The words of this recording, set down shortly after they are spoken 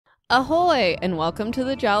Ahoy, and welcome to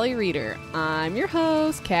the Jolly Reader. I'm your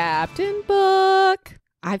host, Captain Book.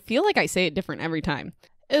 I feel like I say it different every time.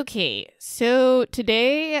 Okay, so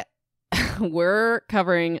today we're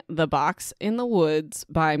covering The Box in the Woods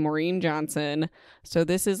by Maureen Johnson. So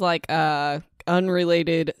this is like a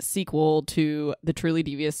unrelated sequel to the Truly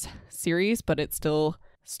Devious series, but it still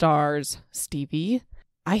stars Stevie.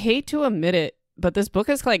 I hate to admit it, but this book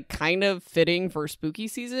is like kind of fitting for spooky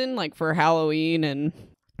season, like for Halloween and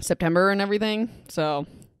September and everything. So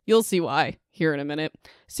you'll see why here in a minute.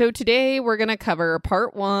 So today we're going to cover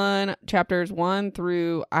part 1, chapters 1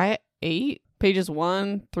 through 8, pages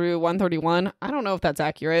 1 through 131. I don't know if that's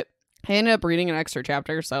accurate. I ended up reading an extra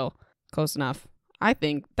chapter, so close enough. I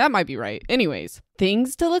think that might be right. Anyways,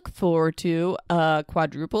 things to look forward to: a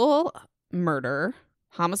quadruple murder,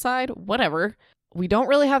 homicide, whatever. We don't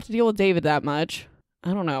really have to deal with David that much.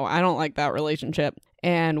 I don't know. I don't like that relationship.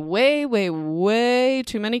 And way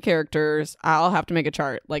too many characters. I'll have to make a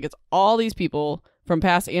chart. Like, it's all these people from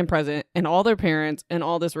past and present and all their parents and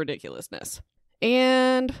all this ridiculousness.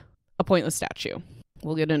 And a pointless statue.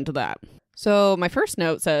 We'll get into that. So my first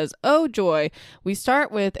note says, oh joy, we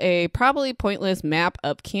start with a probably pointless map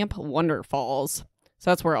of Camp Wonderfalls. So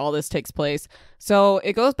that's where all this takes place. So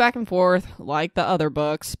it goes back and forth like the other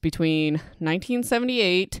books between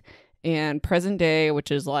 1978 and present day, which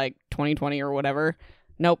is like 2020 or whatever.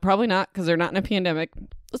 Nope, probably not, because they're not in a pandemic.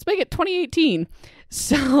 Let's make it 2018.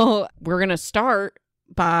 So we're going to start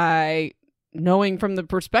by knowing from the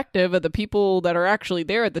perspective of the people that are actually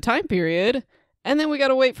there at the time period. And then we got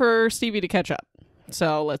to wait for Stevie to catch up.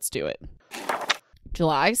 So let's do it.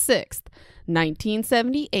 July 6th,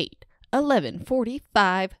 1978,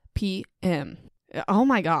 11:45 p.m. Oh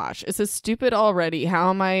my gosh, this is stupid already. How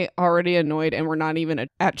am I already annoyed and we're not even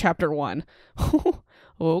at chapter 1?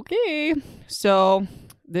 Okay, so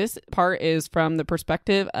this part is from the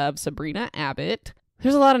perspective of Sabrina Abbott.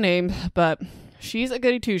 There's a lot of names, but she's a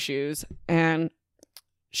goody two-shoes and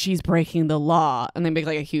she's breaking the law, and they make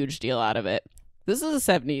like a huge deal out of it. This is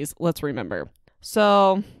the 70s, let's remember.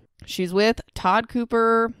 So she's with Todd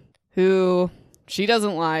Cooper, who she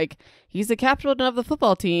doesn't like. He's the captain of the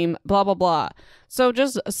football team, blah, blah, blah. So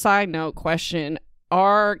just a side note question.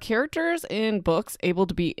 Are characters in books able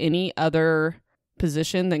to be any other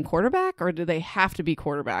position than quarterback, or do they have to be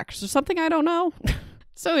quarterbacks? There's something I don't know.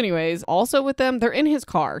 So anyways, also with them, they're in his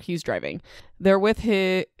car. He's driving. They're with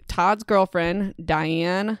Todd's girlfriend,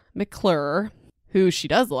 Diane McClure, who she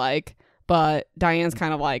does like, but Diane's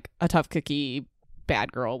kind of like a tough cookie,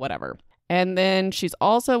 bad girl, whatever. And then she's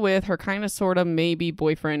also with her kind of sort of maybe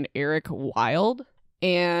boyfriend, Eric Wilde.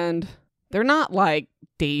 And they're not like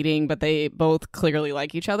dating, but they both clearly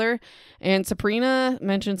like each other. And Sabrina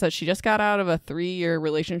mentions that she just got out of a 3-year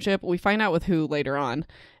relationship. We find out with who later on.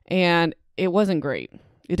 And it wasn't great.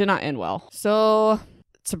 It did not end well. So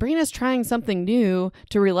Sabrina's trying something new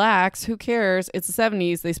to relax. Who cares? It's the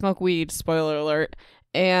 70s. They smoke weed. Spoiler alert.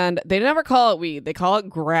 And they never call it weed. They call it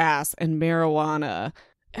grass and marijuana.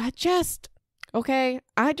 I just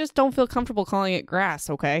don't feel comfortable calling it grass,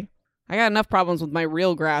 okay? I got enough problems with my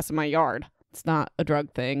real grass in my yard. It's not a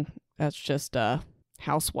drug thing. That's just a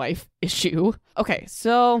housewife issue. Okay,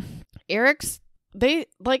 so they,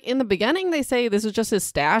 like, in the beginning, they say this is just his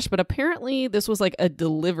stash, but apparently this was like a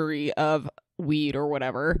delivery of weed or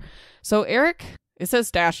whatever. So Eric, it says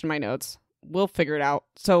stash in my notes. We'll figure it out.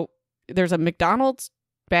 So there's a McDonald's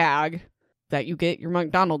bag that you get your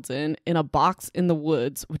McDonald's in a box in the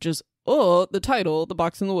woods, which is, the title, The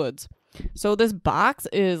Box in the Woods. So this box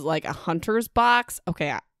is like a hunter's box.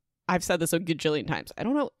 Okay, I've said this a gajillion times. I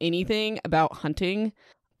don't know anything about hunting,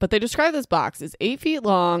 but they describe this box as 8 feet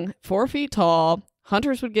long, 4 feet tall.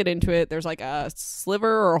 Hunters would get into it. There's like a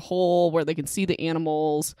sliver or a hole where they can see the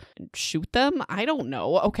animals and shoot them. I don't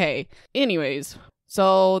know. Okay. Anyways,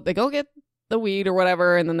 so they go get the weed or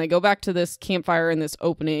whatever, and then they go back to this campfire in this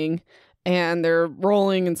opening, and they're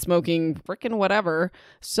rolling and smoking frickin' whatever.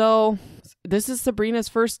 So this is Sabrina's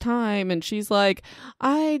first time, and she's like,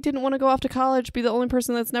 I didn't want to go off to college, be the only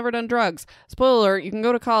person that's never done drugs. Spoiler alert, you can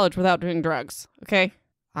go to college without doing drugs, okay?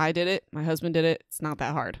 I did it. My husband did it. It's not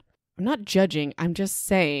that hard. I'm not judging. I'm just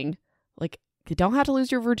saying, like, you don't have to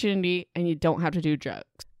lose your virginity, and you don't have to do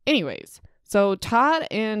drugs. Anyways, so Todd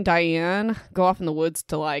and Diane go off in the woods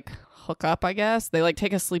to, like, hook up, I guess. They, like,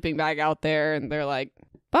 take a sleeping bag out there, and they're like,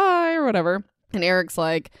 bye, or whatever. And Eric's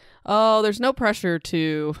like, oh, there's no pressure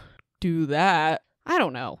to do that. I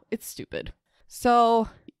don't know. It's stupid. So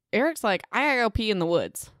Eric's like, I gotta go pee in the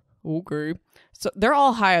woods. Okay. So they're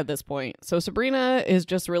all high at this point. So Sabrina is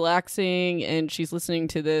just relaxing and she's listening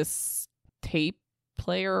to this tape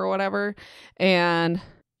player or whatever. And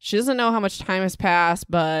She doesn't know how much time has passed,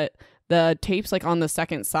 but the tape's like on the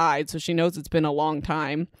second side, so she knows it's been a long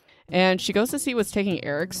time. And she goes to see what's taking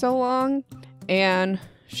Eric so long, and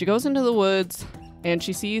she goes into the woods, and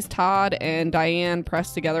she sees Todd and Diane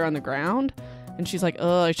pressed together on the ground, and she's like,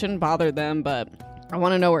 I shouldn't bother them, but I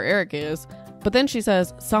want to know where Eric is. But then she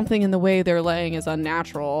says, something in the way they're laying is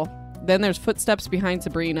unnatural. Then there's footsteps behind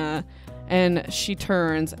Sabrina, and she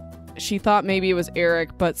turns. She thought maybe it was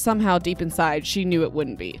Eric, but somehow deep inside, she knew it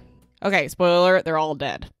wouldn't be. Okay, spoiler alert, they're all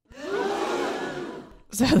dead.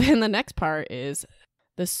 So then the next part is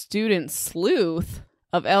The Student Sleuth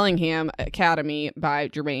of Ellingham Academy by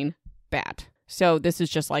Jermaine Batt. So this is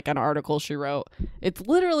just like an article she wrote. It's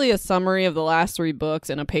literally a summary of the last 3 books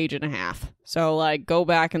in a page and a half. So like go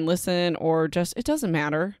back and listen, or just, it doesn't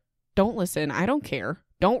matter. Don't listen. I don't care.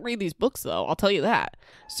 Don't read these books though. I'll tell you that.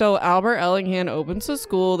 So Albert Ellingham opens a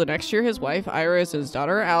school. The next year his wife Iris and his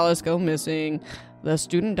daughter Alice go missing. The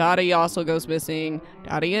student Dottie also goes missing.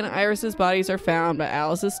 Dottie and Iris's bodies are found, but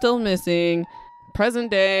Alice is still missing.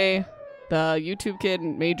 Present day, the YouTube kid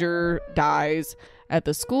Major dies at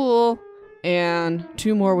the school. And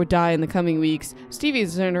 2 more would die in the coming weeks. Stevie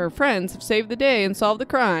and her friends have saved the day and solved the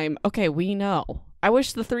crime. Okay, we know. I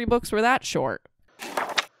wish the 3 books were that short.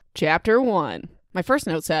 Chapter 1. My first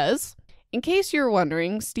note says, in case you're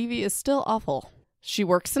wondering, Stevie is still awful. She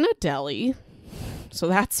works in a deli, so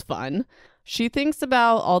that's fun. She thinks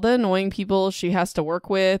about all the annoying people she has to work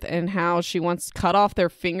with and how she wants to cut off their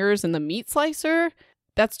fingers in the meat slicer.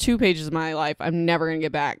 That's 2 pages of my life I'm never going to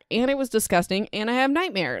get back. And it was disgusting, and I have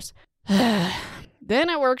nightmares. Then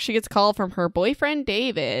at work, she gets a call from her boyfriend,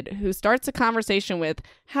 David, who starts a conversation with,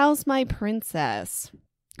 how's my princess?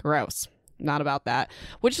 Gross. Not about that.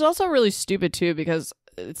 Which is also really stupid, too, because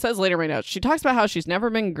it says later in my notes, she talks about how she's never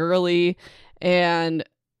been girly and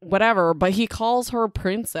whatever, but he calls her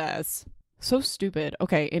princess. So stupid.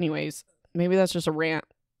 Okay, anyways, maybe that's just a rant.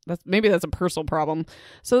 Maybe that's a personal problem.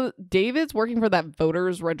 So David's working for that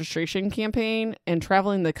voters registration campaign and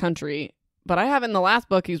traveling the country. But I have in the last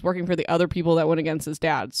book, he's working for the other people that went against his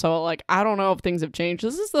dad. So, like, I don't know if things have changed.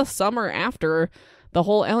 This is the summer after the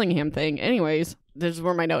whole Ellingham thing. Anyways, this is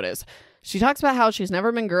where my note is. She talks about how she's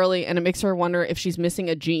never been girly, and it makes her wonder if she's missing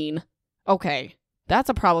a gene. Okay, that's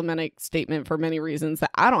a problematic statement for many reasons that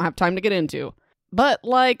I don't have time to get into. But,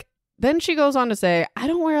 like, then she goes on to say, I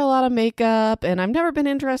don't wear a lot of makeup, and I've never been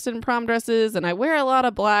interested in prom dresses, and I wear a lot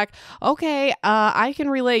of black. Okay, I can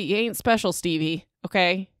relate. You ain't special, Stevie.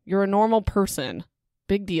 Okay? You're a normal person.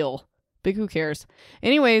 Big deal. Big who cares.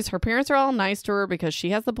 Anyways, her parents are all nice to her because she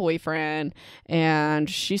has the boyfriend and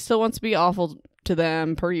she still wants to be awful to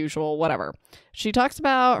them per usual, whatever. She talks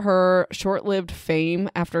about her short-lived fame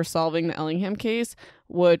after solving the Ellingham case,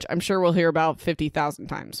 which I'm sure we'll hear about 50,000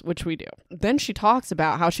 times, which we do. Then she talks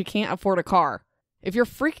about how she can't afford a car. If you're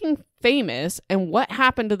freaking famous and what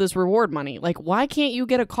happened to this reward money? Like, why can't you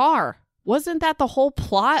get a car? Wasn't that the whole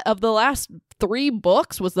plot of the last 3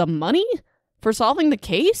 books was the money for solving the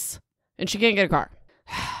case? And she can't get a car.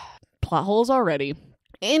 Plot holes already.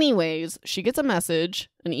 Anyways, she gets a message,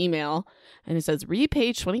 an email, and it says, read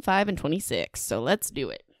page 25 and 26. So let's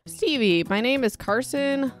do it. Stevie, my name is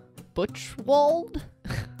Carson Butchwald.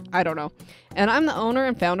 I don't know. And I'm the owner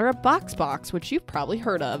and founder of BoxBox, which you've probably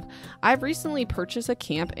heard of. I've recently purchased a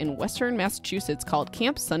camp in Western Massachusetts called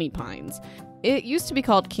Camp Sunny Pines. It used to be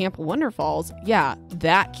called Camp Wonderfalls. Yeah,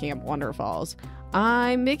 that Camp Wonderfalls.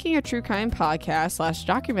 I'm making a true crime podcast /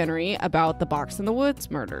 documentary about the Box in the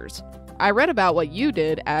Woods murders. I read about what you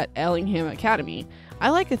did at Ellingham Academy. I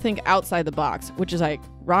like to think outside the box, which is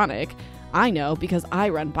ironic. I know because I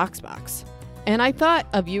run BoxBox. And I thought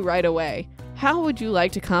of you right away. How would you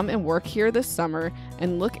like to come and work here this summer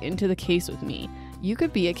and look into the case with me? You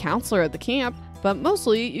could be a counselor at the camp, but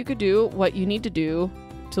mostly you could do what you need to do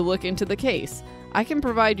to look into the case. I can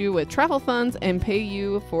provide you with travel funds and pay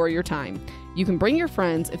you for your time. You can bring your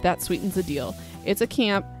friends if that sweetens the deal. It's a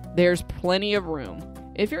camp. There's plenty of room.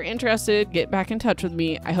 If you're interested, get back in touch with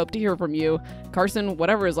me. I hope to hear from you. Carson,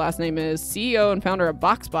 whatever his last name is, CEO and founder of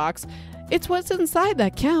BoxBox. It's what's inside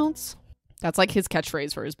that counts. That's like his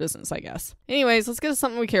catchphrase for his business, I guess. Anyways, let's get to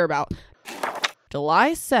something we care about.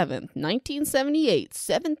 July 7th, 1978,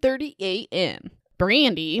 7:30 a.m.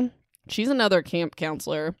 Brandy, she's another camp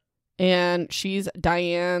counselor, and she's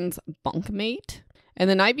Diane's bunkmate. And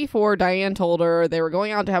the night before, Diane told her they were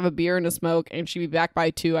going out to have a beer and a smoke, and she'd be back by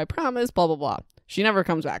 2, I promise, blah, blah, blah. She never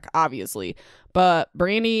comes back, obviously. But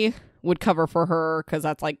Brandy would cover for her, because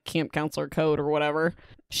that's like camp counselor code or whatever.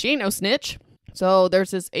 She ain't no snitch. So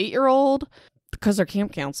there's this 8-year-old, because they're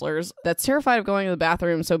camp counselors, that's terrified of going to the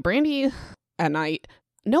bathroom. So Brandy, at night,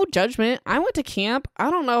 no judgment. I went to camp.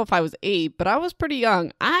 I don't know if I was 8, but I was pretty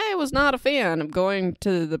young. I was not a fan of going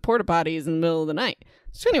to the porta potties in the middle of the night.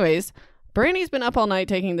 So anyways, Brandy's been up all night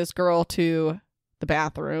taking this girl to the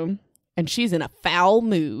bathroom, and she's in a foul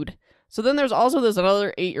mood. So then there's also this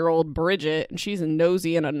another 8-year-old Bridget, and she's a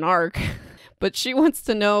nosy and a narc. But she wants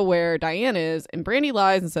to know where Diane is, and Brandy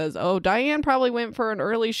lies and says, oh, Diane probably went for an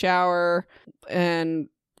early shower, and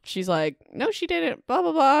she's like, no, she didn't, blah,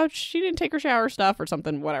 blah, blah. She didn't take her shower stuff or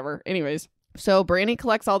something, whatever. Anyways, so Brandy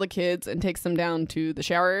collects all the kids and takes them down to the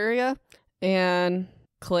shower area, and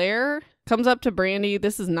Claire comes up to Brandy.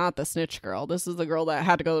 This is not the snitch girl. This is the girl that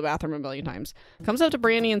had to go to the bathroom a million times. Comes up to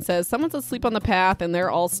Brandy and says, someone's asleep on the path, and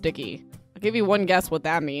they're all sticky. I'll give you one guess what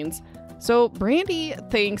that means. So Brandy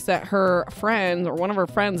thinks that her friend or one of her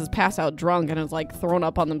friends is passed out drunk and is like thrown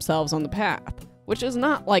up on themselves on the path, which is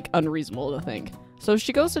not like unreasonable to think. So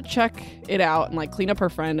she goes to check it out and like clean up her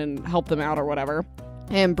friend and help them out or whatever.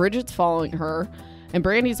 And Bridget's following her, and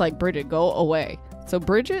Brandy's like, Bridget, go away. So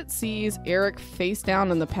Bridget sees Eric face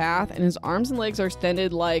down in the path, and his arms and legs are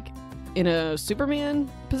extended like in a Superman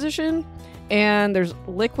position. And there's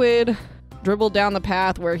liquid dribbled down the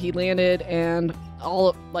path where he landed and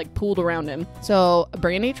all like pooled around him. So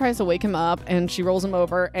Brandy tries to wake him up, and she rolls him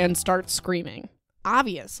over and starts screaming.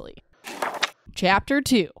 Obviously. Chapter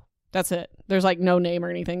 2. That's it. There's like no name or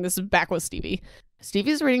anything. This is back with Stevie.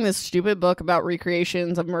 Stevie's reading this stupid book about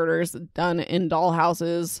recreations of murders done in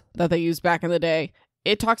dollhouses that they used back in the day.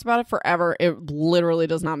 It talks about it forever. It literally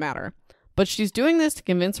does not matter. But she's doing this to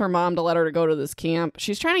convince her mom to let her to go to this camp.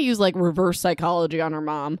 She's trying to use like reverse psychology on her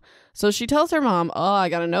mom. So she tells her mom, oh, I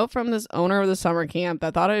got a note from this owner of the summer camp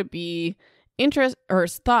that thought it'd be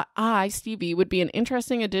thought I, Stevie, would be an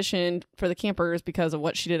interesting addition for the campers because of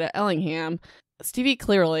what she did at Ellingham. Stevie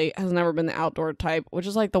clearly has never been the outdoor type, which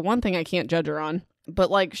is like the one thing I can't judge her on. But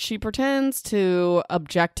like she pretends to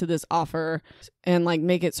object to this offer and like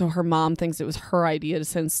make it so her mom thinks it was her idea to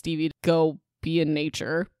send Stevie to go be in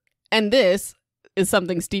nature. And this is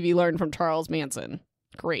something Stevie learned from Charles Manson.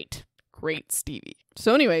 Great Stevie.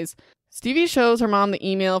 So anyways, Stevie shows her mom the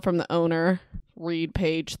email from the owner. Read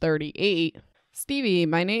page 38. Stevie,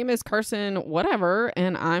 my name is Carson whatever,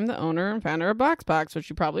 and I'm the owner and founder of BoxBox, which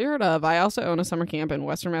you probably heard of. I also own a summer camp in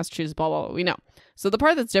Western Massachusetts, blah, blah, blah. We know. So the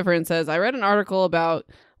part that's different says, I read an article about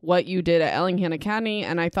what you did at Ellingham Academy,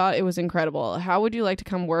 and I thought it was incredible. How would you like to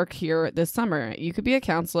come work here this summer? You could be a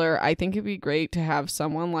counselor. I think it'd be great to have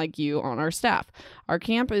someone like you on our staff. Our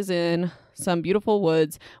camp is in some beautiful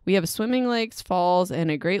woods. We have swimming lakes, falls, and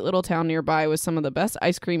a great little town nearby with some of the best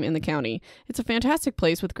ice cream in the county. It's a fantastic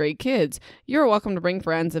place with great kids. You're welcome to bring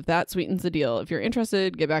friends if that sweetens the deal. If you're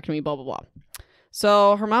interested, get back to me, blah, blah, blah.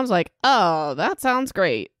 So her mom's like, oh, that sounds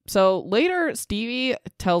great. So later, Stevie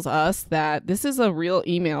tells us that this is a real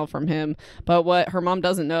email from him, but what her mom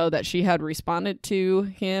doesn't know that she had responded to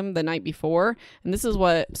him the night before, and this is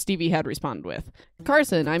what Stevie had responded with.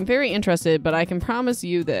 Carson, I'm very interested, but I can promise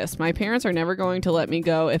you this. My parents are never going to let me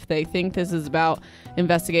go if they think this is about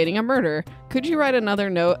investigating a murder. Could you write another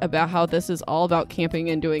note about how this is all about camping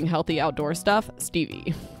and doing healthy outdoor stuff?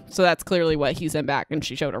 Stevie. So that's clearly what he sent back, and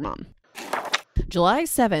she showed her mom. July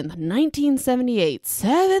 7th, 1978,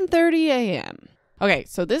 7:30 a.m. Okay,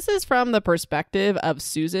 so this is from the perspective of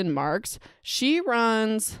Susan Marks. She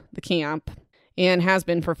runs the camp and has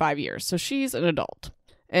been for 5 years, so she's an adult.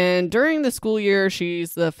 And during the school year,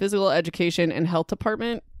 she's the physical education and health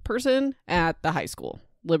department person at the high school,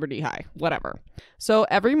 Liberty High, whatever. So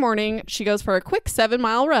every morning, she goes for a quick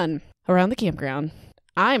 7-mile run around the campground.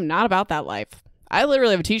 I'm not about that life. I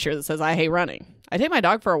literally have a t-shirt that says I hate running. I take my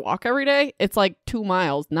dog for a walk every day. It's like 2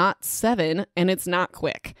 miles, not 7, and it's not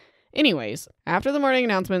quick. Anyways, after the morning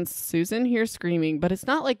announcements, Susan hears screaming, but it's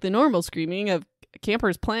not like the normal screaming of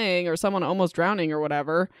campers playing or someone almost drowning or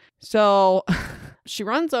whatever. So she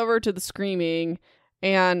runs over to the screaming,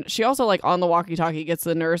 and she also, like, on the walkie-talkie gets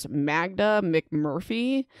the nurse Magda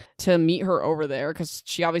McMurphy to meet her over there because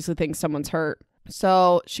she obviously thinks someone's hurt.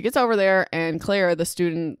 So she gets over there, and Claire, the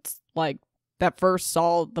student, like, that first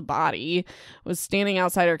saw the body, was standing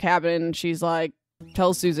outside her cabin. She's like,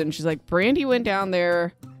 tells Susan, she's like, Brandy went down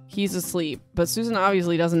there. He's asleep. But Susan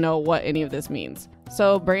obviously doesn't know what any of this means.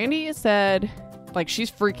 So Brandy said, like,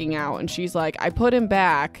 she's freaking out. And she's like, I put him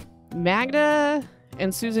back. Magda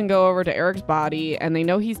and Susan go over to Eric's body, and they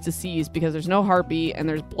know he's deceased because there's no heartbeat and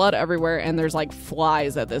there's blood everywhere and there's like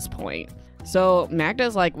flies at this point. So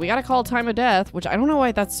Magda's like, we gotta call time of death, which I don't know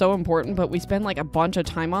why that's so important, but we spend like a bunch of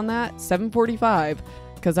time on that, 7:45,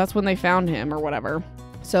 because that's when they found him or whatever.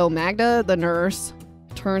 So Magda, the nurse,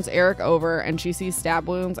 turns Eric over and she sees stab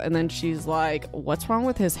wounds, and then she's like, what's wrong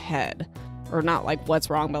with his head? Or not like what's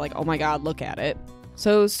wrong, but like, oh my God, look at it.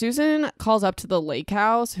 So Susan calls up to the lake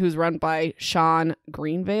house, who's run by Sean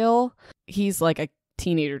Greenvale. He's like a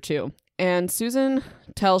teenager too. And Susan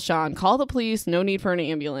tells Sean, call the police, no need for an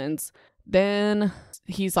ambulance. Then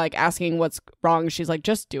he's like asking what's wrong. She's like,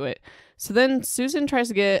 just do it. So then Susan tries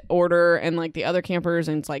to get order and like the other campers,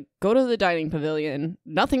 and it's like, go to the dining pavilion.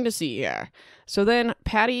 Nothing to see here. So then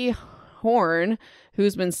Patty Horn,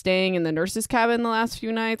 who's been staying in the nurse's cabin the last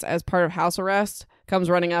few nights as part of house arrest,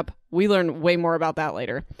 comes running up. We learn way more about that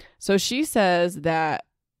later. So she says that,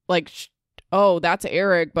 like, oh, that's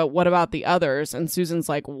Eric, but what about the others? And Susan's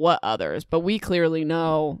like, what others? But we clearly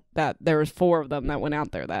know that there was 4 of them that went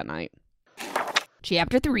out there that night.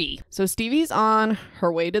 Chapter 3. So Stevie's on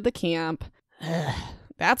her way to the camp.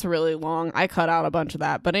 That's really long. I cut out a bunch of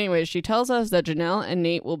that. But anyways, she tells us that Janelle and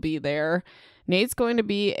Nate will be there. Nate's going to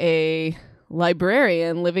be a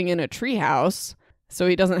librarian living in a treehouse, so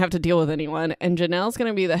he doesn't have to deal with anyone. And Janelle's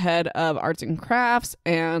going to be the head of arts and crafts,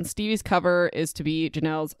 and Stevie's cover is to be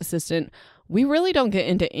Janelle's assistant. We really don't get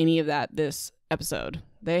into any of that this episode.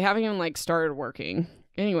 They haven't even like started working.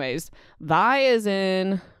 Anyways, Vi is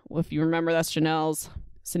in, if you remember, that's Janelle's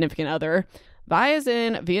significant other. Vi is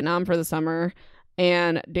in Vietnam for the summer,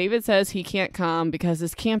 and David says he can't come because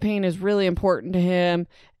his campaign is really important to him,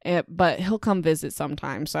 but he'll come visit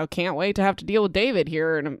sometime. So can't wait to have to deal with David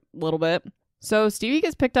here in a little bit. So Stevie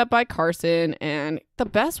gets picked up by Carson, and the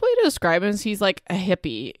best way to describe him is he's like a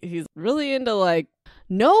hippie. He's really into like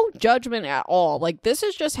no judgment at all. Like this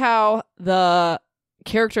is just how the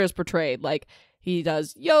character is portrayed. Like he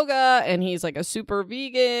does yoga, and he's like a super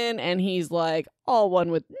vegan, and he's like all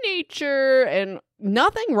one with nature, and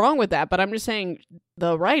nothing wrong with that. But I'm just saying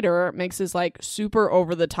the writer makes this like super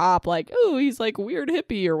over the top, like, oh, he's like weird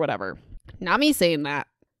hippie or whatever. Not me saying that.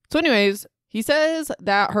 So anyways, he says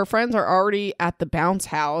that her friends are already at the bounce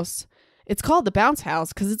house. It's called the bounce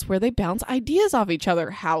house because it's where they bounce ideas off each other.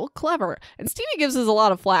 How clever. And Stevie gives us a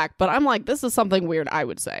lot of flack, but I'm like, this is something weird, I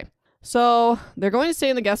would say. So they're going to stay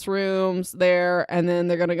in the guest rooms there, and then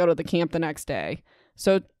they're going to go to the camp the next day.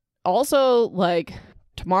 So also, like,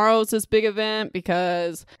 tomorrow's this big event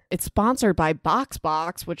because it's sponsored by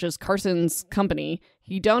Box, which is Carson's company.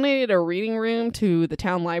 He donated a reading room to the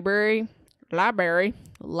town library,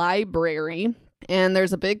 and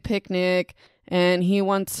there's a big picnic, and he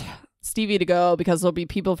wants Stevie to go because there'll be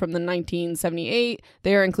people from the 1978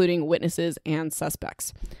 there, including witnesses and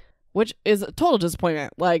suspects, which is a total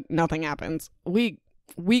disappointment. Like, nothing happens. We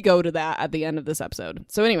go to that at the end of this episode.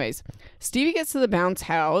 So anyways, Stevie gets to the bounce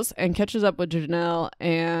house and catches up with Janelle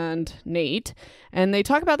and Nate, and they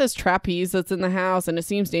talk about this trapeze that's in the house, and it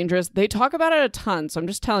seems dangerous. They talk about it a ton, so I'm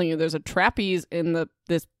just telling you, there's a trapeze in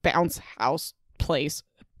this bounce house place.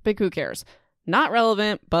 Big who cares? Not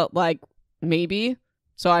relevant, but like maybe.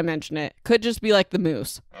 So I mention it. Could just be like the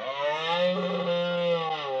moose.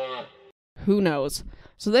 Who knows?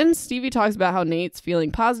 So then Stevie talks about how Nate's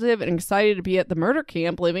feeling positive and excited to be at the murder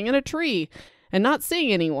camp living in a tree and not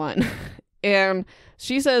seeing anyone. And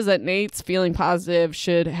she says that Nate's feeling positive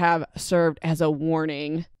should have served as a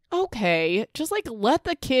warning. Okay, just like let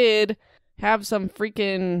the kid have some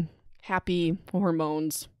freaking happy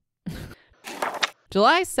hormones.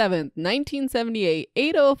 July 7th, 1978,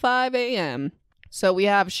 8:05 a.m. So we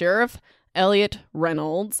have Sheriff Elliot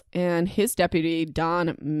Reynolds and his deputy, Don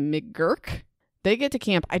McGurk. They get to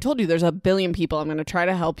camp. I told you there's a billion people. I'm going to try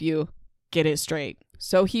to help you get it straight.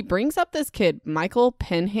 So he brings up this kid, Michael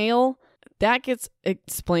Penhale. That gets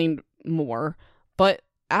explained more. But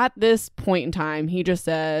at this point in time, he just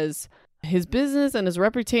says his business and his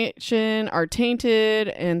reputation are tainted,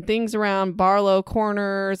 and things around Barlow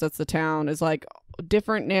Corners, that's the town, is like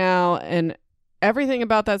different now. And everything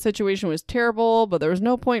about that situation was terrible, but there was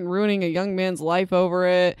no point in ruining a young man's life over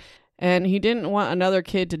it. And he didn't want another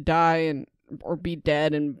kid to die or be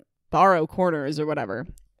dead in Barrow Corners or whatever.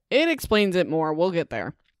 It explains it more. We'll get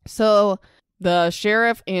there. So the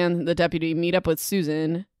sheriff and the deputy meet up with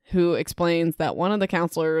Susan, who explains that one of the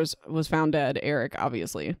counselors was found dead, Eric,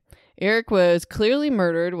 obviously. Eric was clearly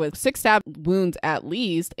murdered with 6 stab wounds at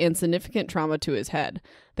least and significant trauma to his head.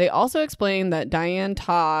 They also explain that Diane,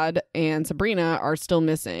 Todd, and Sabrina are still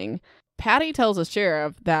missing. Patty tells the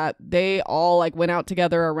sheriff that they all like went out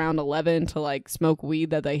together around 11 to like smoke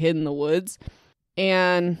weed that they hid in the woods.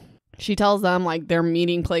 And she tells them like their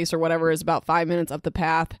meeting place or whatever is about 5 minutes up the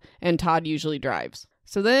path, and Todd usually drives.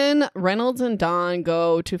 So then Reynolds and Don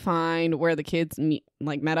go to find where the kids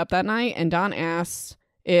met up that night, and Don asks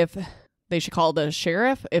if they should call the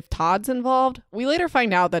sheriff if Todd's involved. We later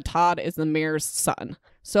find out that Todd is the mayor's son.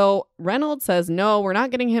 So Reynolds says, no, we're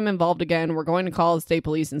not getting him involved again. We're going to call the state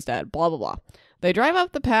police instead, blah, blah, blah. They drive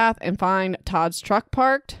up the path and find Todd's truck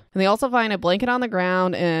parked. And they also find a blanket on the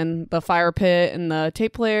ground and the fire pit and the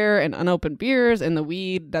tape player and unopened beers and the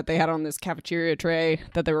weed that they had on this cafeteria tray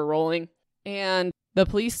that they were rolling. And the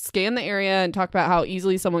police scan the area and talk about how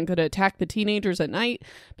easily someone could attack the teenagers at night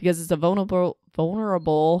because it's a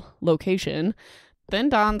vulnerable location. Then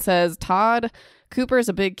Don says Todd Cooper is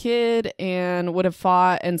a big kid and would have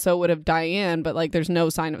fought, and so would have Diane, but like there's no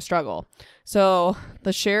sign of struggle. So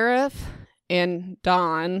the sheriff and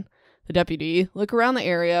Don, the deputy, look around the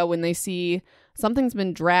area when they see something's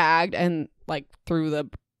been dragged and like through the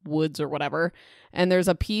woods or whatever. And there's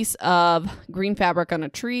a piece of green fabric on a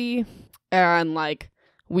tree. And like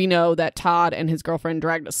we know that Todd and his girlfriend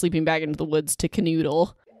dragged a sleeping bag into the woods to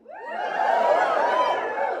canoodle.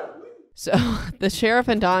 So the sheriff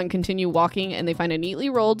and Don continue walking and they find a neatly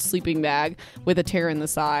rolled sleeping bag with a tear in the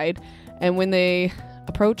side. And when they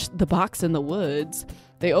approach the box in the woods,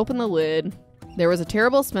 they open the lid. There was a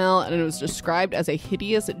terrible smell and it was described as a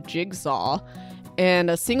hideous jigsaw.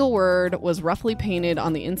 And a single word was roughly painted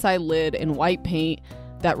on the inside lid in white paint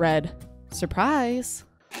that read, "Surprise."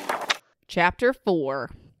 Chapter 4.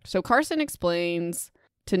 So Carson explains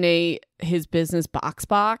to Nate his business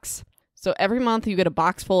box. So every month you get a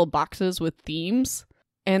box full of boxes with themes,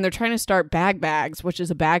 and they're trying to start bags, which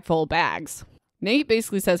is a bag full of bags. Nate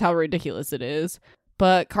basically says how ridiculous it is,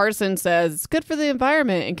 but Carson says it's good for the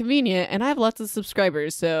environment and convenient, and I have lots of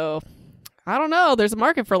subscribers, so I don't know. There's a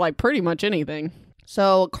market for like pretty much anything.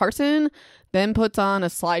 So Carson then puts on a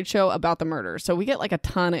slideshow about the murder. So we get like a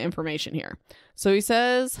ton of information here. So he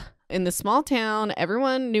says, in this small town,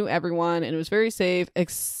 everyone knew everyone and it was very safe,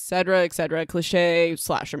 etc., etc. Cliche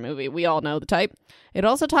slasher movie. We all know the type. It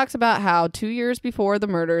also talks about how 2 years before the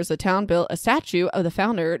murders, the town built a statue of the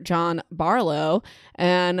founder, John Barlow,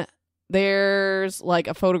 and there's like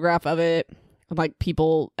a photograph of it, like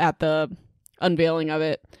people at the unveiling of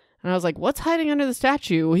it. And I was like, what's hiding under the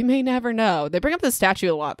statue? We may never know. They bring up the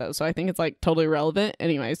statue a lot, though, so I think it's like totally relevant.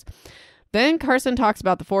 Anyways, then Carson talks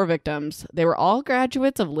about the 4 victims. They were all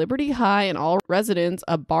graduates of Liberty High and all residents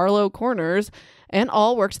of Barlow Corners and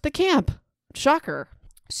all worked at the camp. Shocker.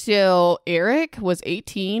 So Eric was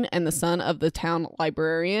 18 and the son of the town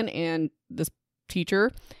librarian and this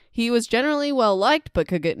teacher. He was generally well liked but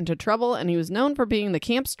could get into trouble, and he was known for being the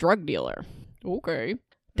camp's drug dealer. Okay.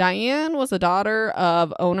 Diane was the daughter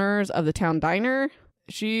of owners of the town diner.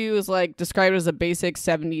 She was like described as a basic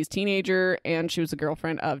 70s teenager, and she was the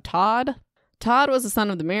girlfriend of Todd. Todd was the son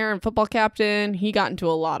of the mayor and football captain. He got into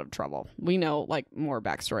a lot of trouble. We know like more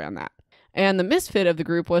backstory on that. And the misfit of the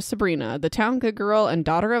group was Sabrina, the town good girl and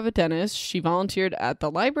daughter of a dentist. She volunteered at the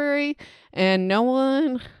library, and no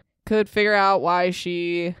one could figure out why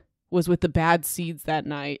she was with the bad seeds that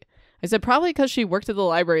night. I said probably because she worked at the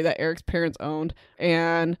library that Eric's parents owned,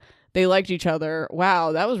 and they liked each other.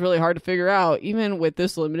 Wow, that was really hard to figure out, even with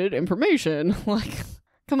this limited information. Like,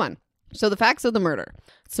 come on. So the facts of the murder.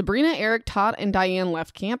 Sabrina, Eric, Todd, and Diane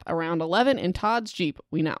left camp around 11 in Todd's Jeep.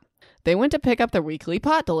 We know. They went to pick up their weekly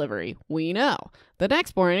pot delivery. We know. The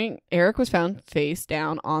next morning, Eric was found face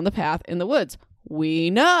down on the path in the woods. We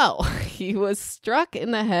know. He was struck in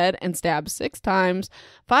the head and stabbed 6 times.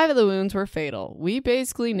 5 of the wounds were fatal. We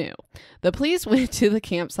basically knew. The police went to the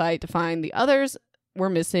campsite to find the others were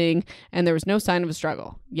missing, and there was no sign of a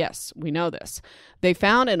struggle. Yes, we know this. They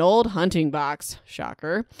found an old hunting box.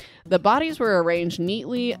 Shocker. The bodies were arranged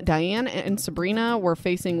neatly. Diane and Sabrina were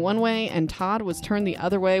facing one way, and Todd was turned the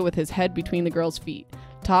other way with his head between the girls' feet.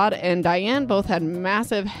 Todd and Diane both had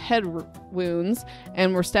massive head wounds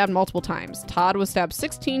and were stabbed multiple times. Todd was stabbed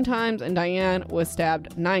 16 times and Diane was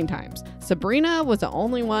stabbed 9 times. Sabrina was the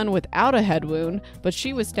only one without a head wound, but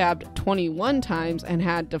she was stabbed 21 times and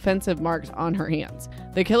had defensive marks on her hands.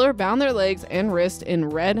 The killer bound their legs and wrists in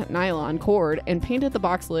red nylon cord and painted the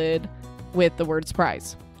box lid with the word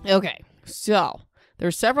surprise. Okay, so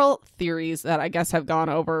there's several theories that I guess have gone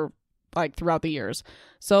over like throughout the years.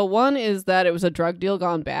 So one is that it was a drug deal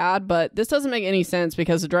gone bad, but this doesn't make any sense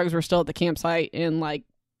because the drugs were still at the campsite and like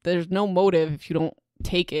there's no motive if you don't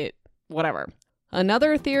take it, whatever.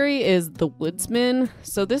 Another theory is the woodsman.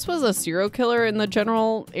 So this was a serial killer in the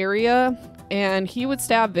general area, and he would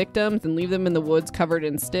stab victims and leave them in the woods covered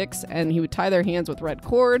in sticks, and he would tie their hands with red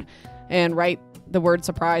cord and write the word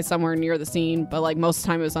surprise somewhere near the scene, but like most of the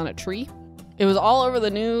time it was on a tree. It was all over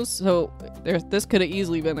the news, so this could have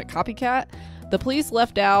easily been a copycat. The police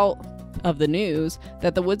left out of the news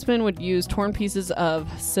that the woodsman would use torn pieces of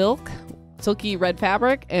silky red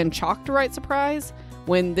fabric, and chalk to write surprise,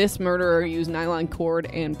 when this murderer used nylon cord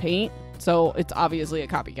and paint, so it's obviously a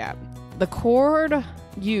copycat. the cord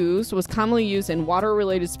used was commonly used in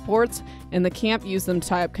water-related sports, and the camp used them to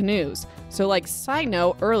tie up canoes. So, like, side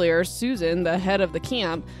note, earlier, Susan, the head of the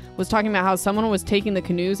camp, was talking about how someone was taking the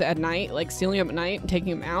canoes at night, like stealing them at night and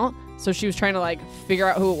taking them out. So she was trying to, like, figure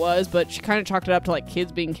out who it was, but she kind of chalked it up to, like,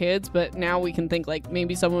 kids being kids. But now we can think, like,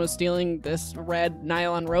 maybe someone was stealing this red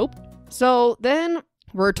nylon rope. So then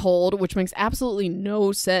we're told, which makes absolutely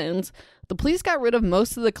no sense, the police got rid of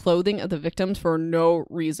most of the clothing of the victims for no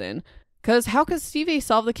reason. Because how could Stevie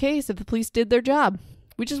solve the case if the police did their job?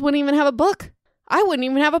 We just wouldn't even have a book. I wouldn't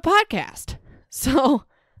even have a podcast. So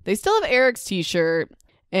they still have Eric's t-shirt,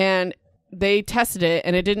 and they tested it,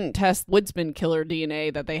 and it didn't test woodsman killer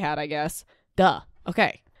DNA that they had, I guess. Duh.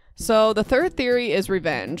 Okay. So the third theory is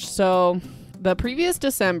revenge. So the previous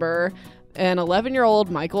December, an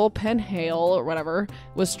 11-year-old Michael Penhale or whatever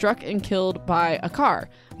was struck and killed by a car.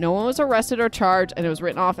 No one was arrested or charged, and it was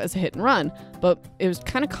written off as a hit and run. But it was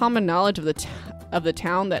kind of common knowledge of the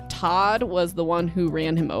town that Todd was the one who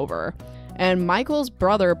ran him over. And Michael's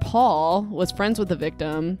brother Paul was friends with the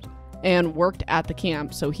victim and worked at the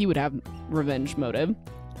camp, so he would have revenge motive.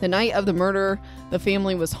 The night of the murder, the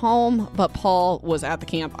family was home, but Paul was at the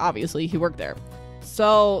camp. Obviously, he worked there.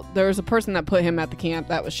 So there's a person that put him at the camp.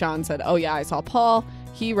 That was Sean. Said, oh yeah, I saw Paul.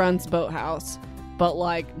 He runs the boathouse. But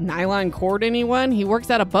like nylon cord, anyone? He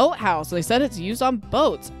works at a boathouse. They said it's used on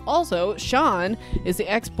boats. Also, Sean is the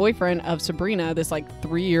ex-boyfriend of Sabrina, this like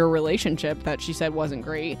 3-year relationship that she said wasn't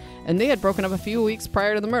great. And they had broken up a few weeks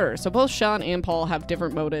prior to the murder. So both Sean and Paul have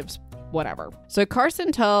different motives, whatever. So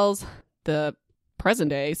Carson tells the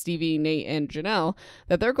present day Stevie, Nate, and Janelle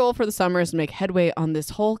that their goal for the summer is to make headway on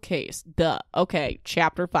this whole case. Duh. Okay,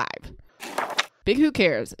 chapter 5. Big who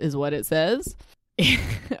cares is what it says.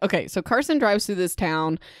 Okay, so Carson drives through this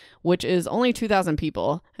town, which is only 2,000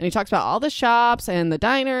 people, and he talks about all the shops and the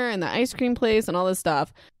diner and the ice cream place and all this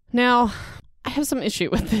stuff. Now, I have some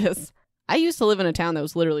issue with this. I used to live in a town that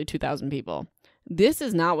was literally 2,000 people. This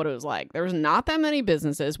is not what it was like. There was not that many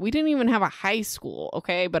businesses. We didn't even have a high school,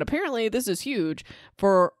 okay? But apparently this is huge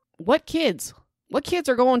for what kids? What kids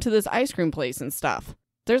are going to this ice cream place and stuff?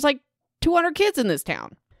 There's like 200 kids in this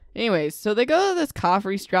town. Anyways, so they go to this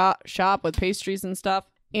coffee shop with pastries and stuff.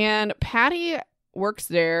 And Patty works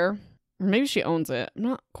there. Or maybe she owns it. I'm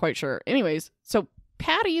not quite sure. Anyways, so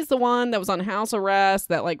Patty's the one that was on house arrest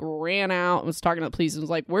that like ran out and was talking to the police and was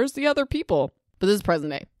like, where's the other people? But this is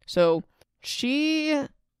present day. So she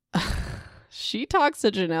talks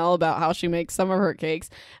to Janelle about how she makes some of her cakes.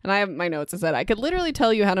 And I have my notes. I said, I could literally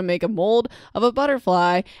tell you how to make a mold of a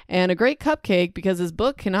butterfly and a great cupcake because this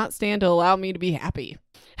book cannot stand to allow me to be happy.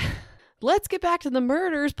 Let's get back to the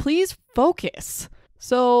murders. Please focus.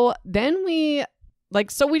 So then we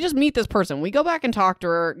just meet this person. We go back and talk to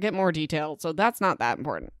her, get more details. So that's not that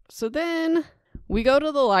important. So then we go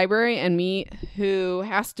to the library and meet who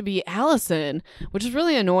has to be Allison, which is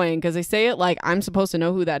really annoying because they say it like I'm supposed to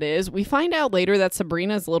know who that is. We find out later that's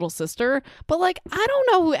Sabrina's little sister, but like, I don't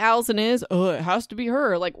know who Allison is. Oh, it has to be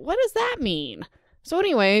her. Like, what does that mean? So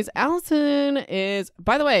anyways, Allison is,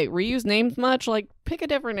 by the way, reuse names much? Like, pick a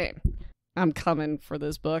different name. I'm coming for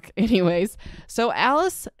this book. Anyways, so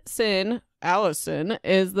Allison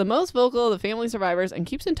is the most vocal of the family survivors and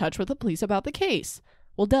keeps in touch with the police about the case.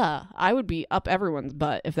 Well, duh. I would be up everyone's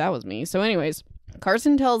butt if that was me. So anyways,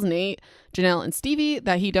 Carson tells Nate, Janelle, and Stevie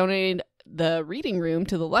that he donated the reading room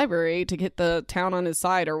to the library to get the town on his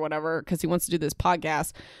side or whatever because he wants to do this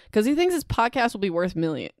podcast because he thinks his podcast will be worth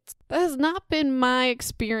millions. That has not been my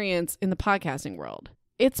experience in the podcasting world.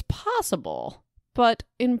 It's possible, but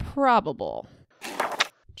improbable.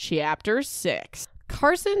 Chapter 6.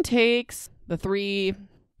 Carson takes the 3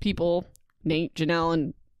 people, Nate, Janelle,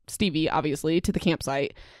 and Stevie, obviously, to the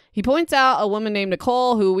campsite. He points out a woman named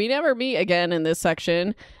Nicole, who we never meet again in this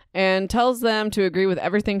section, and tells them to agree with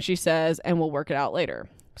everything she says and we'll work it out later.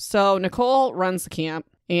 So Nicole runs the camp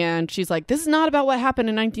and she's like, this is not about what happened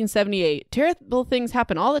in 1978. Terrible things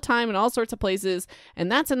happen all the time in all sorts of places,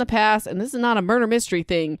 and that's in the past, and this is not a murder mystery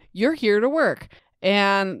thing. You're here to work.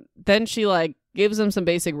 And then she like gives them some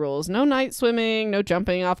basic rules. No night swimming, no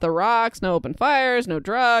jumping off the rocks, no open fires, no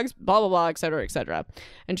drugs, blah, blah, blah, etc., etc.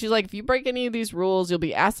 And she's like, if you break any of these rules, you'll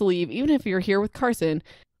be asked to leave, even if you're here with Carson.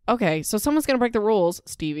 Okay, so someone's going to break the rules,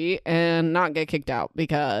 Stevie, and not get kicked out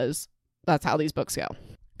because that's how these books go.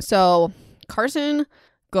 So Carson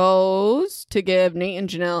goes to give Nate and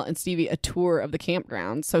Janelle and Stevie a tour of the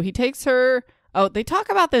campground. So he takes her. Oh, they talk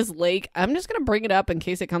about this lake. I'm just going to bring it up in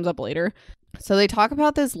case it comes up later. So they talk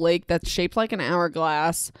about this lake that's shaped like an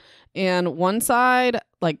hourglass. And one side,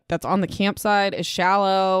 like that's on the campsite, is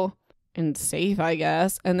shallow. and safe, I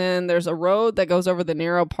guess. And then there's a road that goes over the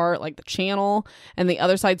narrow part, like the channel, and the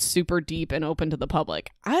other side's super deep and open to the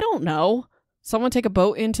public. I don't know. Someone take a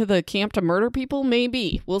boat into the camp to murder people?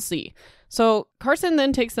 Maybe. We'll see. So Carson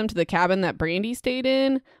then takes them to the cabin that Brandy stayed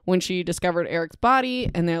in when she discovered Eric's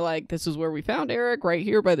body. And they're like, this is where we found Eric, right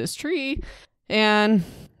here by this tree. And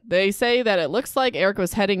they say that it looks like Eric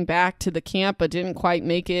was heading back to the camp, but didn't quite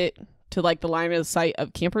make it to like the line of sight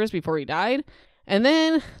of campers before he died. And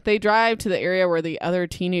then they drive to the area where the other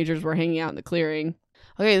teenagers were hanging out in the clearing.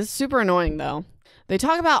 Okay, this is super annoying though. They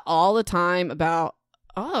talk about all the time about,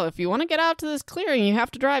 oh, if you want to get out to this clearing, you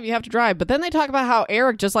have to drive. But then they talk about how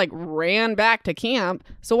Eric just like ran back to camp.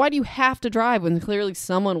 So why do you have to drive when clearly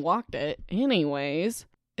someone walked it? Anyways,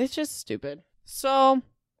 it's just stupid. So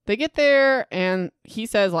they get there and he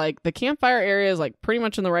says like the campfire area is like pretty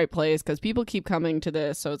much in the right place because people keep coming to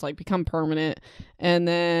this. So it's like become permanent. And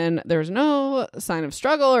then there's no sign of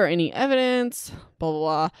struggle or any evidence, blah, blah,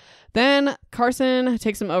 blah. Then Carson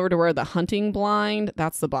takes him over to where the hunting blind,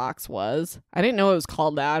 that's the box, was. I didn't know it was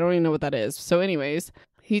called that. I don't even know what that is. So anyways,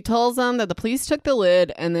 he tells them that the police took the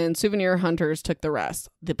lid and then souvenir hunters took the rest.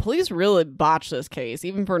 The police really botched this case,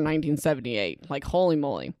 even for 1978. Like, holy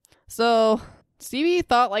moly. So Stevie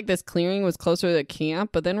thought like this clearing was closer to the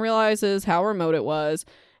camp, but then realizes how remote it was.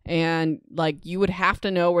 And like you would have to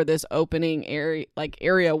know where this opening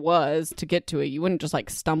area was to get to it. You wouldn't just like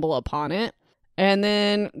stumble upon it. And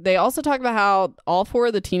then they also talk about how all four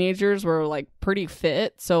of the teenagers were like pretty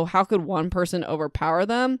fit. So how could one person overpower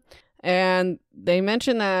them? And they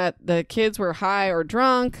mention that the kids were high or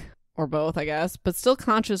drunk or both, I guess, but still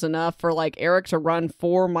conscious enough for like Eric to run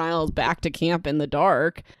 4 miles back to camp in the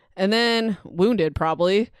dark and then wounded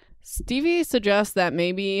probably. Stevie suggests that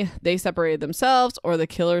maybe they separated themselves or the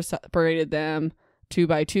killer separated them 2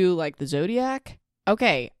 by 2 like the Zodiac.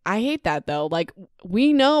 Okay, I hate that though. Like,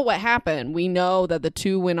 we know what happened. We know that the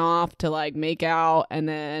 2 went off to like make out and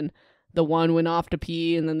then the one went off to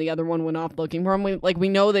pee and then the other one went off looking for him. We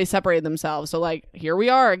know they separated themselves. So like, here we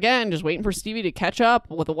are again, just waiting for Stevie to catch up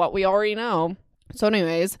with what we already know. So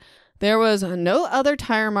anyways, there was no other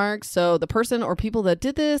tire marks. So the person or people that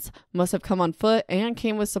did this must have come on foot and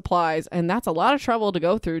came with supplies. And that's a lot of trouble to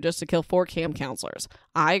go through just to kill 4 camp counselors.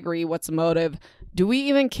 I agree. What's the motive? Do we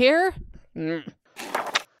even care?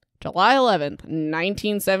 July 11th,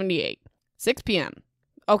 1978, 6 p.m.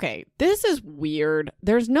 Okay, this is weird.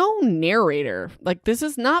 There's no narrator. Like, this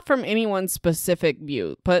is not from anyone's specific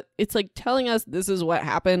view, but it's like telling us this is what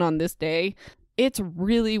happened on this day. It's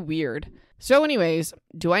really weird. So anyways,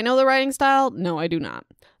 do I know the writing style? No, I do not.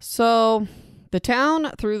 So the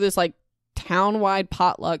town threw this like town-wide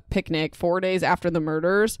potluck picnic 4 days after the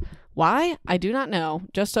murders. Why? I do not know.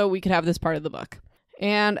 Just so we could have this part of the book.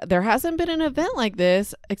 And there hasn't been an event like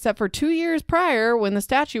this except for 2 years prior when the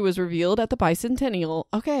statue was revealed at the bicentennial.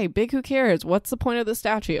 Okay, big who cares? What's the point of the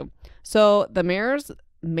statue? So the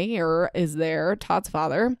mayor is there, Todd's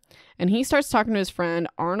father, and he starts talking to his friend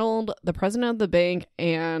Arnold, the president of the bank,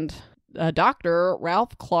 and a doctor,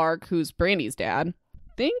 Ralph Clark, who's Brandy's dad.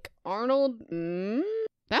 Think Arnold,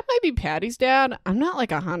 that might be Patty's dad. I'm not like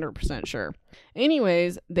 100% sure.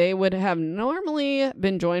 Anyways, they would have normally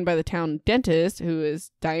been joined by the town dentist, who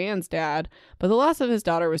is Diane's dad, but the loss of his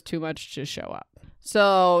daughter was too much to show up.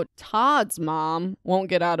 So Todd's mom won't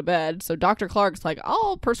get out of bed, so Dr. Clark's like,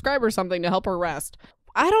 I'll prescribe her something to help her rest.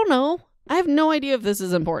 I don't know. I have no idea if this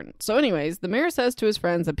is important. So anyways, the mayor says to his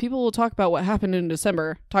friends that people will talk about what happened in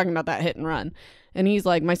December, talking about that hit and run. And he's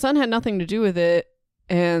like, my son had nothing to do with it.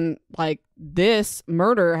 And like this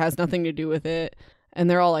murder has nothing to do with it. And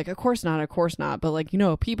they're all like, of course not. But like, you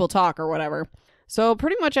know, people talk or whatever. So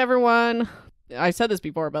pretty much everyone, I've said this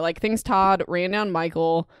before, but like thinks Todd ran down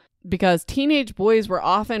Michael because teenage boys were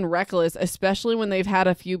often reckless, especially when they've had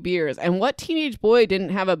a few beers. And what teenage boy didn't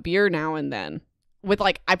have a beer now and then? With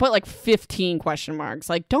like, I put like 15 question marks.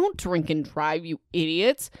 Like, don't drink and drive, you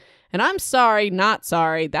idiots. And I'm sorry, not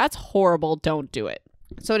sorry. That's horrible. Don't do it.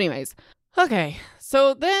 So anyways, okay.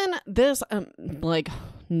 So then this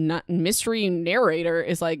mystery narrator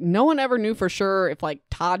is like, no one ever knew for sure if like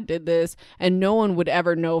Todd did this and no one would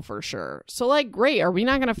ever know for sure. So like, great. Are we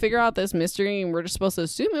not going to figure out this mystery and we're just supposed to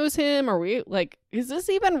assume it was him? Or we like, is this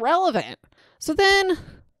even relevant? So then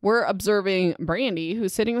we're observing Brandy,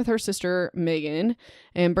 who's sitting with her sister, Megan,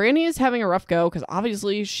 and Brandy is having a rough go because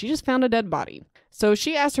obviously she just found a dead body. So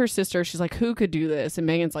she asked her sister, she's like, who could do this? And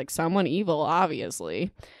Megan's like, someone evil, obviously.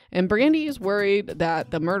 And Brandy is worried that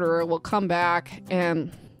the murderer will come back.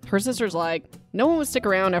 And her sister's like, no one would stick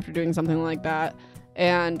around after doing something like that.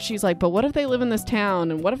 And she's like, but what if they live in this town?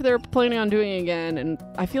 And what if they're planning on doing it again? And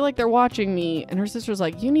I feel like they're watching me. And her sister's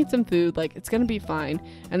like, you need some food. Like, it's going to be fine.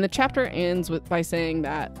 And the chapter ends by saying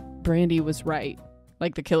that Brandy was right.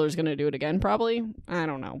 Like, the killer's going to do it again, probably. I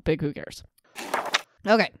don't know. Big who cares.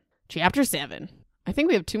 Okay. Chapter 7. I think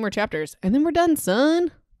we have 2 more chapters. And then we're done,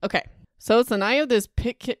 son. Okay. So it's the night of this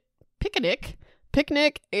picnic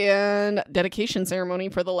and dedication ceremony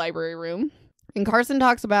for the library room. And Carson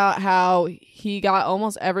talks about how he got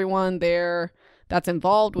almost everyone there that's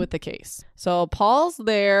involved with the case. So Paul's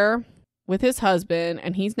there with his husband,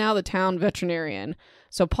 and he's now the town veterinarian.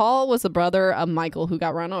 So Paul was the brother of Michael who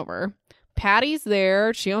got run over. Patty's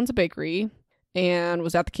there. She owns a bakery and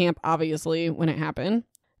was at the camp, obviously, when it happened.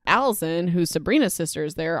 Allison, who's Sabrina's sister,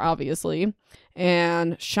 is there, obviously.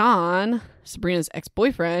 And Sean, Sabrina's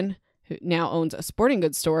ex-boyfriend, who now owns a sporting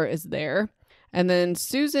goods store, is there. And then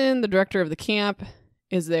Susan, the director of the camp,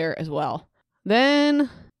 is there as well. Then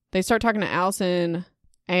they start talking to Allison,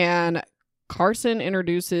 and Carson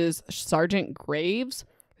introduces Sergeant Graves,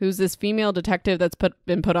 who's this female detective that's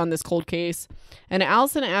been put on this cold case. And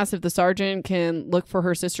Allison asks if the sergeant can look for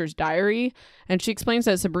her sister's diary. And she explains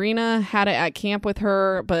that Sabrina had it at camp with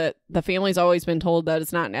her, but the family's always been told that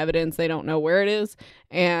it's not in evidence. They don't know where it is.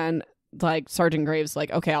 And like Sergeant Graves,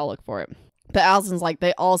 like, okay, I'll look for it. But Allison's like,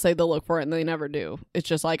 they all say they'll look for it and they never do. It's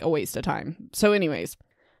just like a waste of time. So anyways,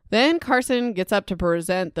 then Carson gets up to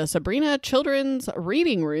present the Sabrina Children's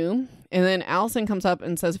Reading Room. And then Allison comes up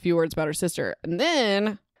and says a few words about her sister. And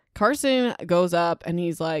then Carson goes up and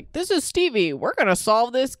he's like, this is Stevie. We're going to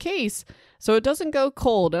solve this case so it doesn't go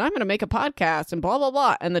cold. And I'm going to make a podcast and blah, blah,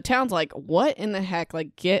 blah. And the town's like, what in the heck?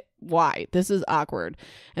 Like, why? This is awkward.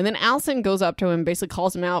 And then Allison goes up to him, basically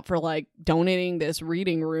calls him out for like donating this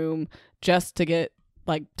reading room just to get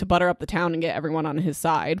like to butter up the town and get everyone on his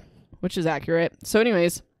side, which is accurate. So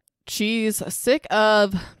anyways, she's sick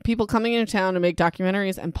of people coming into town to make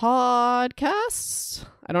documentaries and podcasts.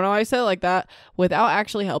 I don't know why I said it like that, without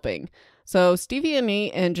actually helping. So Stevie and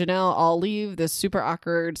Nate and Janelle all leave this super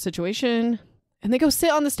awkward situation and they go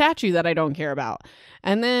sit on the statue that I don't care about.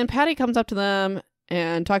 And then Patty comes up to them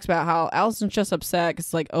and talks about how Allison's just upset because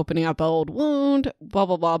it's like opening up an old wound, blah,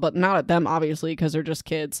 blah, blah, but not at them, obviously, because they're just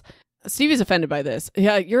kids. Stevie's offended by this.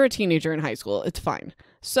 Yeah, you're a teenager in high school. It's fine.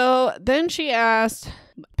 So then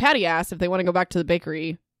Patty asked if they want to go back to the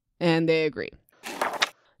bakery, and they agree.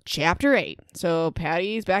 Chapter 8. So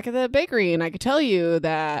Patty's back at the bakery, and I could tell you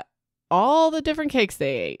that all the different cakes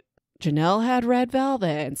they ate. Janelle had red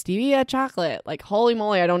velvet, and Stevie had chocolate. Like, holy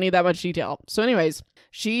moly, I don't need that much detail. So anyways,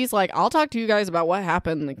 she's like, I'll talk to you guys about what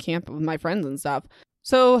happened in the camp with my friends and stuff.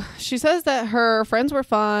 So she says that her friends were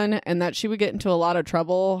fun and that she would get into a lot of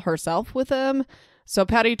trouble herself with them. So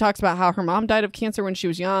Patty talks about how her mom died of cancer when she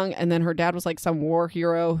was young. And then her dad was like some war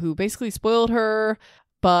hero who basically spoiled her,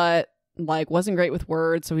 but like wasn't great with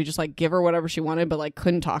words. So he just like give her whatever she wanted, but like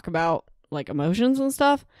couldn't talk about like emotions and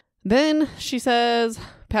stuff. Then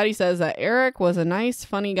Patty says that Eric was a nice,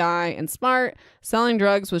 funny guy and smart. Selling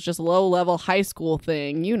drugs was just a low-level high school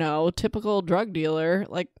thing. You know, typical drug dealer.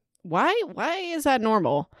 Like, why is that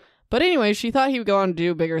normal? But anyway, she thought he would go on to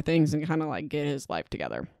do bigger things and kind of like get his life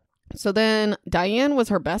together. So then Diane was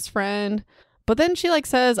her best friend. But then she like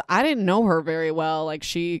says, I didn't know her very well. Like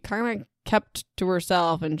she kind of kept to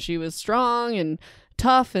herself and she was strong and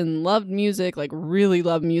tough and loved music, like really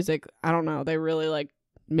loved music. I don't know. They really like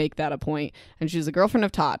make that a point. And she's the girlfriend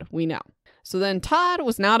of Todd. We know. So then Todd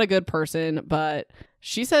was not a good person, but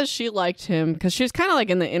she says she liked him because she was kind of like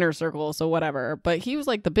in the inner circle. So whatever. But he was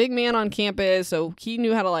like the big man on campus. So he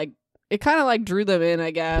knew how to like, it kind of like drew them in,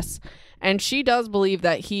 I guess. And she does believe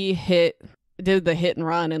that he did the hit and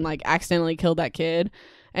run and like accidentally killed that kid.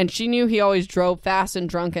 And she knew he always drove fast and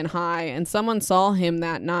drunk and high. And someone saw him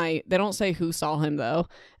that night. They don't say who saw him though.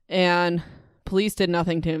 And police did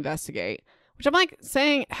nothing to investigate. Which I'm like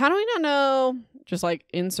saying, how do we not know? Just like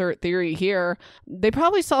insert theory here. They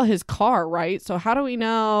probably saw his car, right? So how do we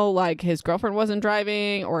know like his girlfriend wasn't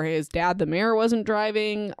driving or his dad, the mayor, wasn't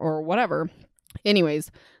driving or whatever?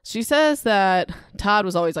 Anyways, she says that Todd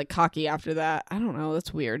was always like cocky after that. I don't know.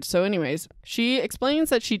 That's weird. So anyways, she explains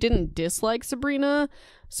that she didn't dislike Sabrina.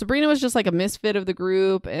 Sabrina was just like a misfit of the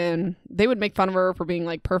group and they would make fun of her for being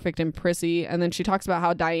like perfect and prissy. And then she talks about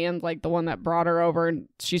how Diane's like the one that brought her over and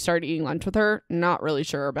she started eating lunch with her. Not really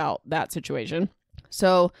sure about that situation.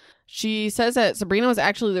 So she says that Sabrina was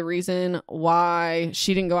actually the reason why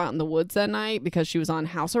she didn't go out in the woods that night because she was on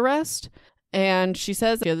house arrest. And she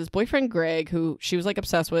says that this boyfriend, Greg, who she was like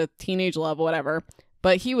obsessed with, teenage love, whatever,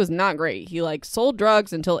 but he was not great. He like sold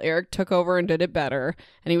drugs until Eric took over and did it better.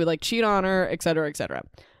 And he would like cheat on her, etc., etc.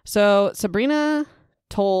 So Sabrina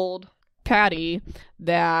told Patty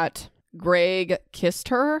that Greg kissed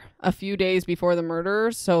her a few days before the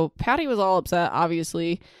murders. So Patty was all upset,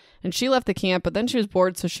 obviously, and she left the camp, but then she was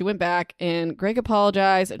bored, so she went back, and Greg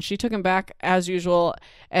apologized, and she took him back as usual,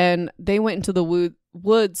 and they went into the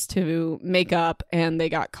woods to make up, and they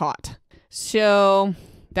got caught. So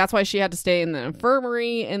that's why she had to stay in the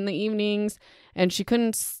infirmary in the evenings, and she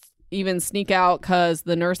couldn't even sneak out because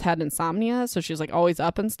the nurse had insomnia, so she was like always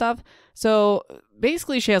up and stuff. So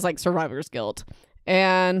basically she has like survivor's guilt.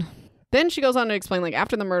 And then she goes on to explain, like,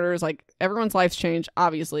 after the murders, like, everyone's lives changed,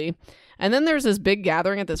 obviously. And then there's this big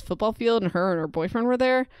gathering at this football field, and her boyfriend were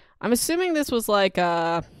there. I'm assuming this was like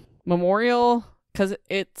a memorial, because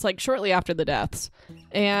it's like shortly after the deaths.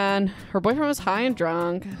 And her boyfriend was high and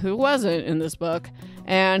drunk, who wasn't in this book,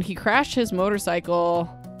 and he crashed his motorcycle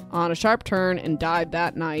on a sharp turn and died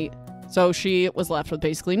that night. So she was left with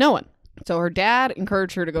basically no one. So her dad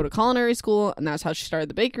encouraged her to go to culinary school, and that's how she started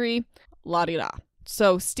the bakery. La-di-da.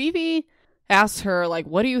 So Stevie asks her, like,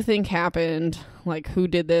 what do you think happened? Like, who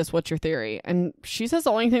did this? What's your theory? And she says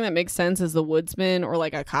the only thing that makes sense is the woodsman, or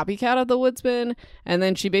like a copycat of the woodsman. And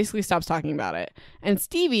then she basically stops talking about it. And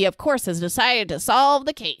Stevie, of course, has decided to solve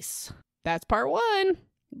the case. That's part 1.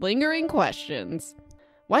 Lingering questions.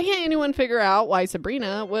 Why can't anyone figure out why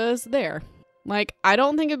Sabrina was there? Like, I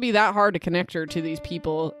don't think it'd be that hard to connect her to these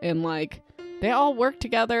people, and like, they all work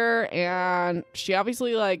together, and she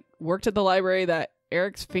obviously like worked at the library that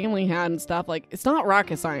Eric's family had and stuff. Like, it's not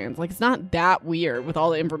rocket science. Like, it's not that weird with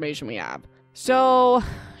all the information we have. So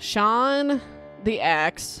Sean, the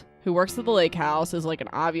ex, who works at the lake house, is like an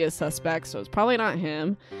obvious suspect, so it's probably not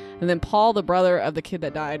him. And then Paul, the brother of the kid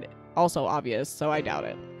that died, also obvious, so I doubt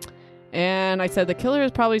it. And I said the killer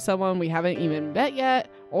is probably someone we haven't even met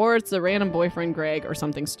yet, or it's the random boyfriend Greg or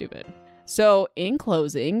something stupid. So in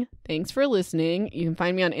closing, thanks for listening. You can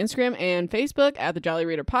find me on Instagram and Facebook at the Jolly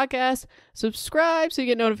Reader Podcast. Subscribe so you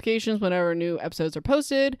get notifications whenever new episodes are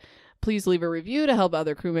posted. Please leave a review to help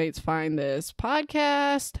other crewmates find this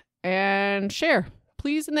podcast, and share.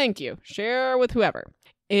 Please and thank you. Share with whoever.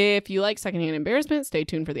 If you like secondhand embarrassment, stay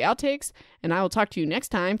tuned for the outtakes, and I will talk to you next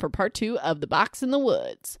time for part 2 of The Box in the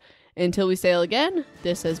Woods. Until we sail again,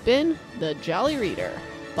 this has been the Jolly Reader.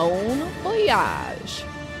 Bon voyage!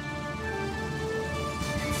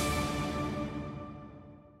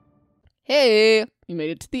 Hey, you made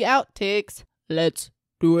it to the outtakes. Let's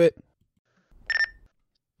do it.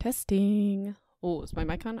 Testing. Oh, is my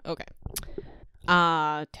mic on? Okay.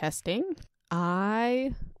 Testing.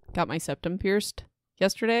 I got my septum pierced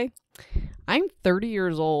yesterday. I'm 30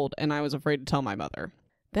 years old, and I was afraid to tell my mother.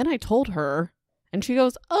 Then I told her, and she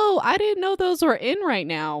goes, oh, I didn't know those were in right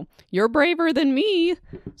now. You're braver than me.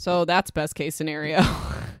 So that's best case scenario.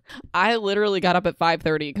 I literally got up at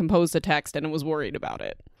 5:30, composed a text, and was worried about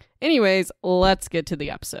it. Anyways, let's get to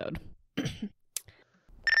the episode.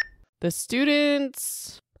 The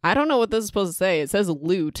students, I don't know what this is supposed to say. It says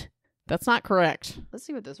loot. That's not correct. Let's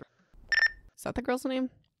see what this is. That the girl's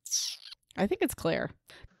name? I think it's Claire.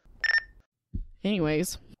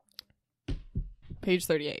 Anyways, page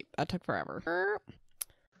 38. That took forever.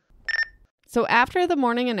 So after the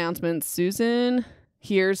morning announcements, Susan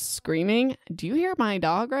hears screaming. Do you hear my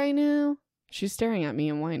dog right now? She's staring at me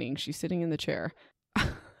and whining. She's sitting in the chair.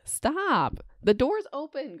 Stop. The door's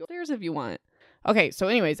open. Go upstairs if you want. Okay, so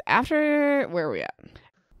anyways, after... Where are we at?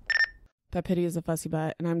 That pity is a fussy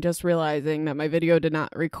butt, and I'm just realizing that my video did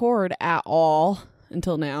not record at all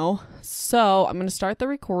until now. So I'm going to start the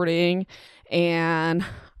recording, and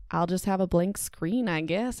I'll just have a blank screen, I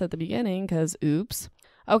guess, at the beginning, because oops.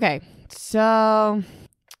 Okay, so...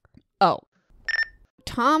 Oh.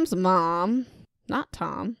 Tom's mom, not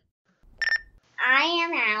Tom. I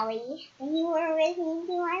am Allie, and you are listening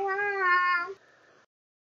to my mom.